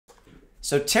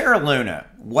So Terra Luna,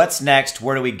 what's next?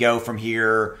 Where do we go from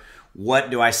here? What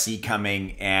do I see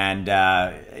coming? And,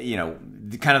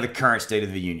 kind of the current state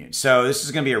of the union. So this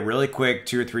is going to be a really quick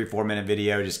 2 or 3, 4 minute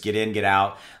video. Just get in, get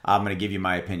out. I'm going to give you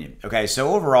my opinion. Okay,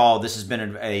 so overall, this has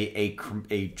been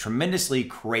a tremendously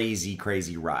crazy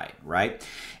ride, right?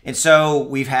 And so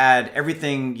we've had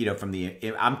everything, from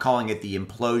I'm calling it the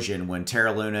implosion when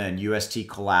Terra Luna and UST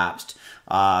collapsed,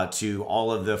 to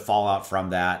all of the fallout from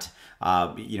that.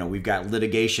 We've got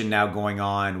litigation now going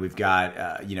on. We've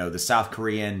got, the South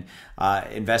Korean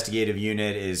investigative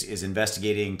unit is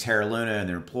investigating Terra Luna and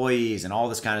their employees and all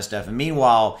this kind of stuff. And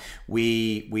meanwhile,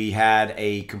 we had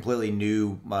a completely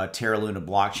new Terra Luna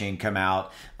blockchain come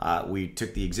out. We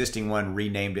took the existing one,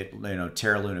 renamed it,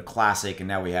 Terra Luna Classic, and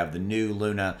now we have the new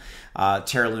Luna.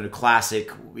 Terra Luna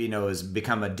Classic, has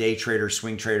become a day trader,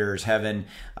 swing trader's heaven.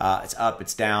 It's up,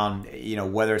 it's down.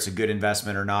 Whether it's a good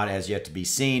investment or not has yet to be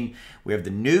seen. We have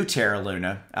the new Terra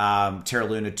Luna, Terra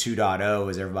Luna 2.0,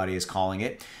 as everybody is calling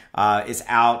it. It's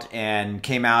out and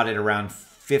came out at around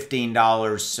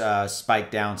 $15,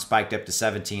 spiked up to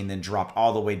 17, then dropped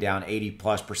all the way down,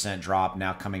 80+% drop,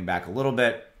 now coming back a little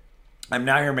bit. I'm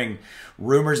now hearing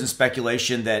rumors and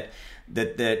speculation that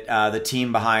the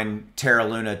team behind Terra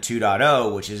Luna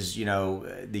 2.0, which is,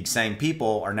 the same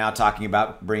people, are now talking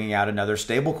about bringing out another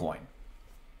stablecoin.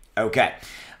 Okay.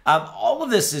 All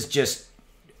of this is just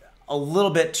a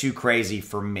little bit too crazy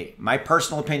for me. My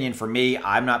personal opinion, for me,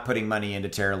 I'm not putting money into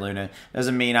Terra Luna.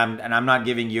 Doesn't mean I'm not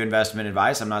giving you investment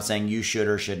advice. I'm not saying you should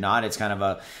or should not. It's kind of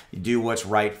a do what's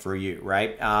right for you,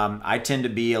 right? I tend to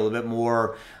be a little bit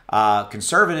more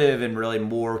conservative and really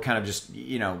more kind of just,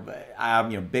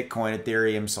 Bitcoin,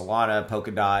 Ethereum, Solana,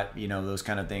 Polkadot, those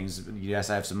kind of things. Yes,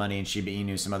 I have some money in Shiba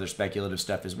Inu, some other speculative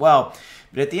stuff as well.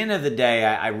 But at the end of the day,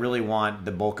 I really want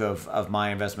the bulk of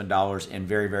my investment dollars in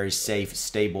very, very safe,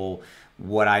 stable,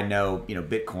 what I know,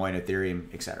 Bitcoin,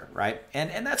 Ethereum, etc. Right?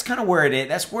 And that's kind of where it is.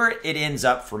 That's where it ends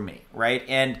up for me, right?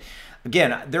 And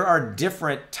again, there are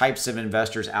different types of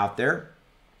investors out there.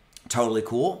 Totally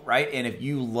cool, right? And if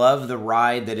you love the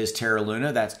ride that is Terra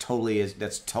Luna, that's totally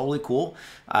cool.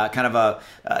 Kind of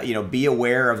a be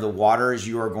aware of the waters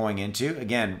you are going into.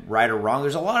 Again, right or wrong,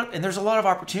 there's a lot of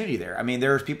opportunity there. I mean,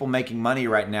 there's people making money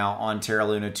right now on Terra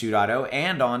Luna 2.0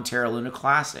 and on Terra Luna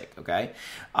Classic. Okay.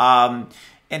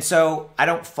 And so I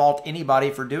don't fault anybody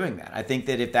for doing that. I think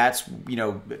that if that's,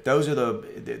 if those are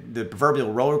the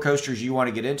proverbial roller coasters you want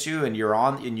to get into and you're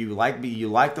on and you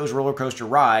like those roller coaster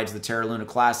rides, the Terra Luna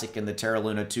Classic and the Terra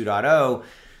Luna 2.0,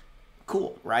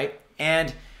 cool, right?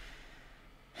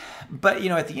 But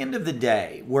at the end of the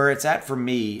day, where it's at for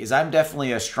me is I'm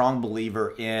definitely a strong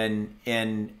believer in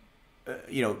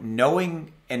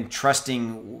knowing and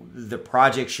trusting the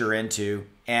projects you're into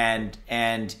and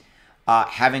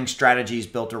having strategies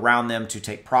built around them to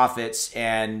take profits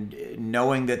and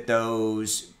knowing that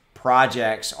those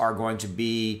projects are going to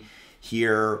be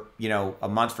here, a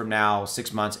month from now,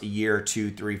 6 months, a year,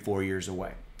 2, 3, 4 years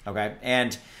away. Okay.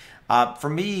 And for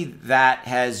me, that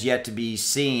has yet to be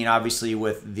seen, obviously,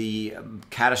 with the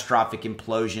catastrophic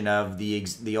implosion of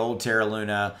the old Terra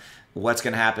Luna. What's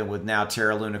going to happen with now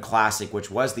Terra Luna Classic,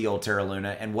 which was the old Terra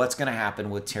Luna, and what's going to happen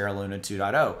with Terra Luna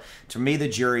 2.0. To me, the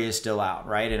jury is still out,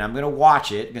 right? And I'm going to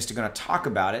watch it. I'm still going to talk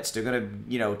about it. Still going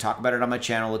to, talk about it on my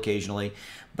channel occasionally.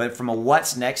 But from a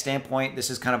what's next standpoint, this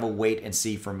is kind of a wait and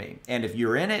see for me. And if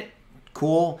you're in it,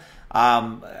 cool.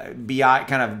 Kind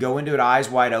of go into it eyes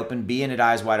wide open, be in it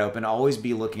eyes wide open, always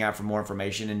be looking out for more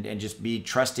information and just be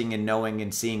trusting and knowing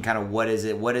and seeing kind of what is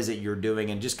it you're doing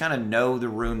and just kind of know the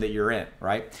room that you're in,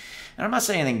 right? And I'm not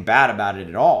saying anything bad about it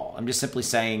at all. I'm just simply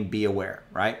saying be aware,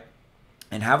 right?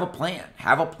 And have a plan.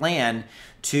 Have a plan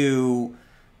to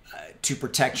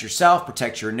protect yourself,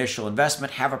 protect your initial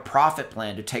investment, have a profit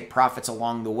plan to take profits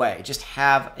along the way. Just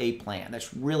have a plan.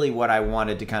 That's really what I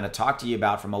wanted to kind of talk to you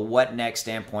about from a what next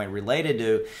standpoint related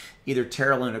to either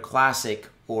Terra Luna Classic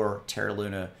or Terra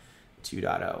Luna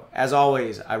 2.0. As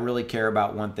always, I really care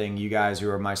about one thing. You guys who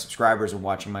are my subscribers and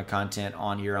watching my content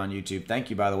on here on YouTube,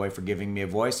 thank you, by the way, for giving me a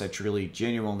voice. I truly,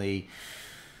 genuinely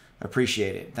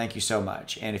appreciate it. Thank you so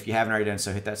much. And if you haven't already done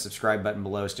so, hit that subscribe button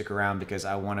below. Stick around because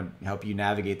I want to help you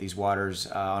navigate these waters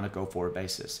on a go-forward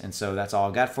basis. And so that's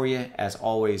all I got for you. As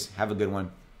always, have a good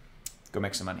one. Go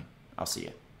make some money. I'll see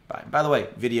you. Bye. By the way,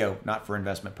 video not for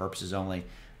investment purposes only,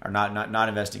 or not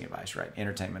investing advice, right?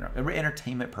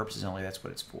 Entertainment purposes only. That's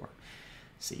what it's for.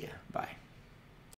 See ya. Bye.